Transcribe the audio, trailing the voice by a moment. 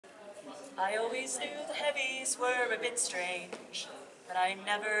I always knew the heavies were a bit strange, but I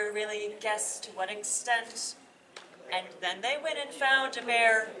never really guessed to what extent. And then they went and found a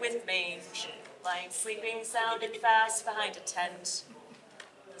bear with mange, lying sleeping sound and fast behind a tent.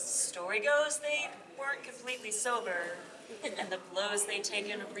 The story goes they weren't completely sober, and the blows they'd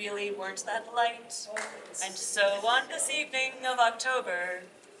taken really weren't that light. And so on this evening of October,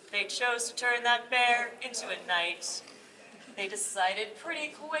 they chose to turn that bear into a knight. They decided pretty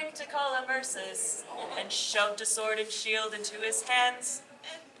quick to call him Ursus, and shoved a sword and shield into his hands,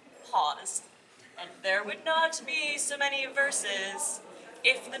 and paused. And there would not be so many verses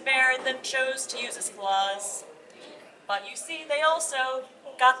if the bear then chose to use his claws. But you see, they also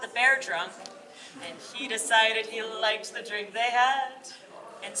got the bear drunk, and he decided he liked the drink they had,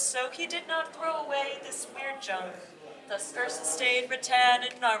 and so he did not throw away this weird junk. Thus Ursus stayed rattan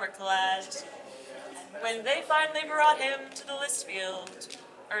and armor-clad. And when they finally brought him to the list field,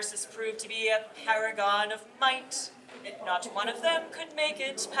 Ursus proved to be a paragon of might. Not one of them could make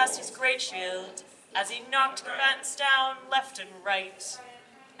it past his great shield, as he knocked combatants down left and right.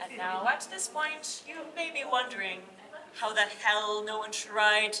 And now at this point, you may be wondering, how the hell no one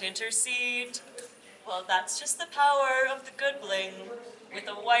tried to intercede? Well, that's just the power of the good bling. With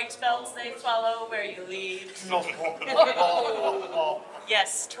the white belts, they follow where you lead.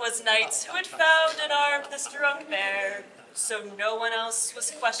 Yes, 'twas knights who had found and armed this drunk bear, so no one else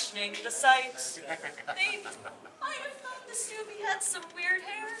was questioning the sight. They might have thought the Snoopy had some weird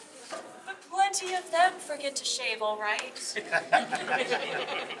hair, but plenty of them forget to shave all right.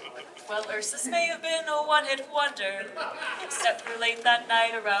 Well, Ursus may have been a one-hit wonder, except for late that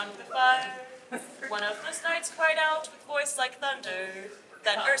night around the fire. One of those knights cried out with voice like thunder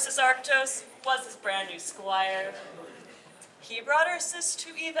that Ursus Arctos was his brand new squire. He brought Ursus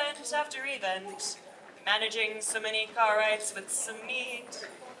to event after event, managing so many car rides with some meat.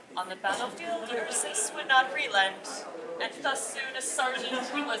 On the battlefield, Ursus would not relent, and thus soon a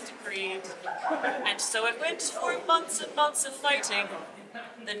sergeant was decreed. And so it went for months and months of fighting,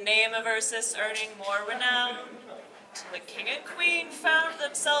 the name of Ursus earning more renown, till the king and queen found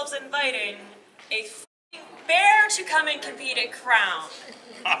themselves inviting a f***ing bear to come and compete at crown.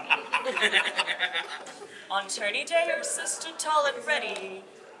 On tourney day, Ursus stood tall and ready,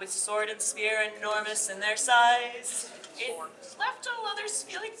 with sword and spear enormous in their size. It left all others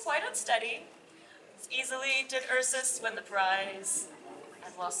feeling quite unsteady. As easily did Ursus win the prize.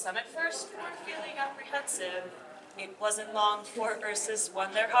 And while some at first were feeling apprehensive, it wasn't long before Ursus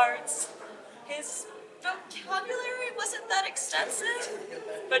won their hearts. His vocabulary wasn't that extensive,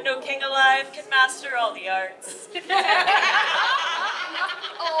 but no king alive can master all the arts.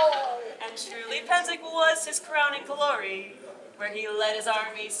 And truly Penzig was his crowning glory, where he led his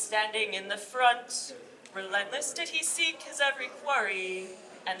army standing in the front. Relentless did he seek his every quarry,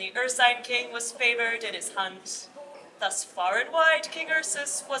 and the Ursine king was favored in his hunt. Thus far and wide King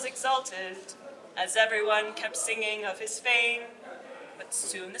Ursus was exalted, as everyone kept singing of his fame. But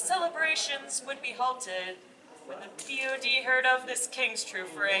soon the celebrations would be halted, when the POD heard of this king's true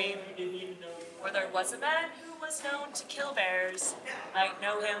frame. For there was a man who was known to kill bears, might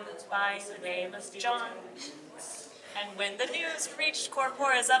know him by the name of John. And when the news reached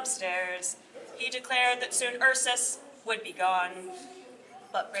Corpora's upstairs, he declared that soon Ursus would be gone.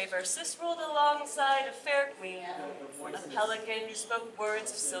 But brave Ursus ruled alongside a fair queen, a pelican who spoke words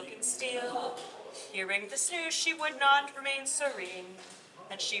of silk and steel. Hearing this news, she would not remain serene,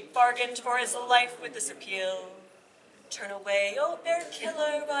 and she bargained for his life with this appeal. Turn away, O bear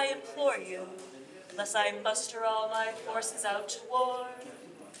killer, I implore you, lest I muster all my forces out to war.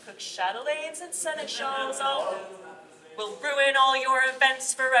 Cook chatelaines and seneschals all will ruin all your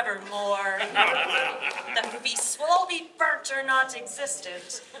events forevermore. The feasts will all be burnt or not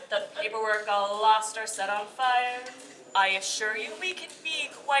existent. The paperwork all lost or set on fire. I assure you we can be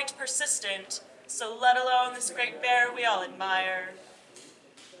quite persistent, so let alone this great bear we all admire.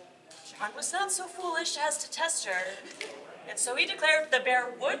 John was not so foolish as to test her, and so he declared the bear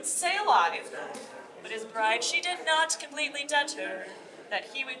would stay alive. But his bride, she did not completely deter, that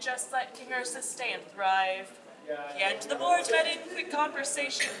he would just let King Ursus stay and thrive. He and the board met in quick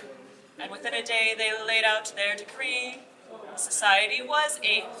conversation, and within a day they laid out their decree. Society was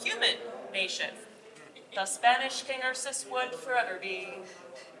a human nation. Thus banished King Ursus would forever be.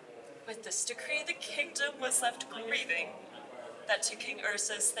 With this decree the kingdom was left grieving, that to King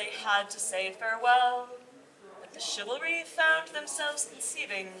Ursus they had to say farewell. But the chivalry found themselves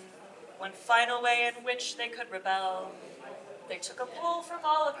conceiving one final way in which they could rebel. They took a poll from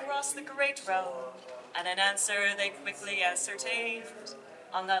all across the great realm, and an answer they quickly ascertained.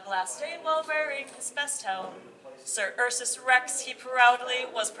 On that last day, while wearing his best helm, Sir Ursus Rex he proudly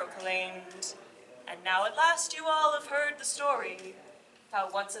was proclaimed. And now at last you all have heard the story, how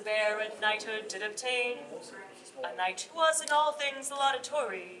once a bear at knighthood did obtain, a knight who was in all things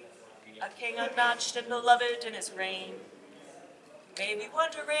laudatory, a king unmatched and beloved in his reign. You may be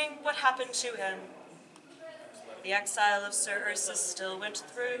wondering what happened to him. The exile of Sir Ursus still went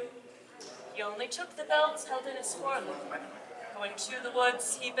through. He only took the bells held in his forelock. Going to the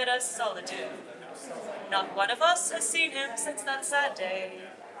woods, he bid us all adieu. Not one of us has seen him since that sad day.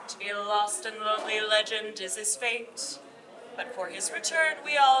 To be a lost and lonely legend is his fate. But for his return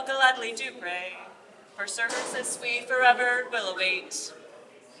we all gladly do pray. For Sir Ursus we forever will await.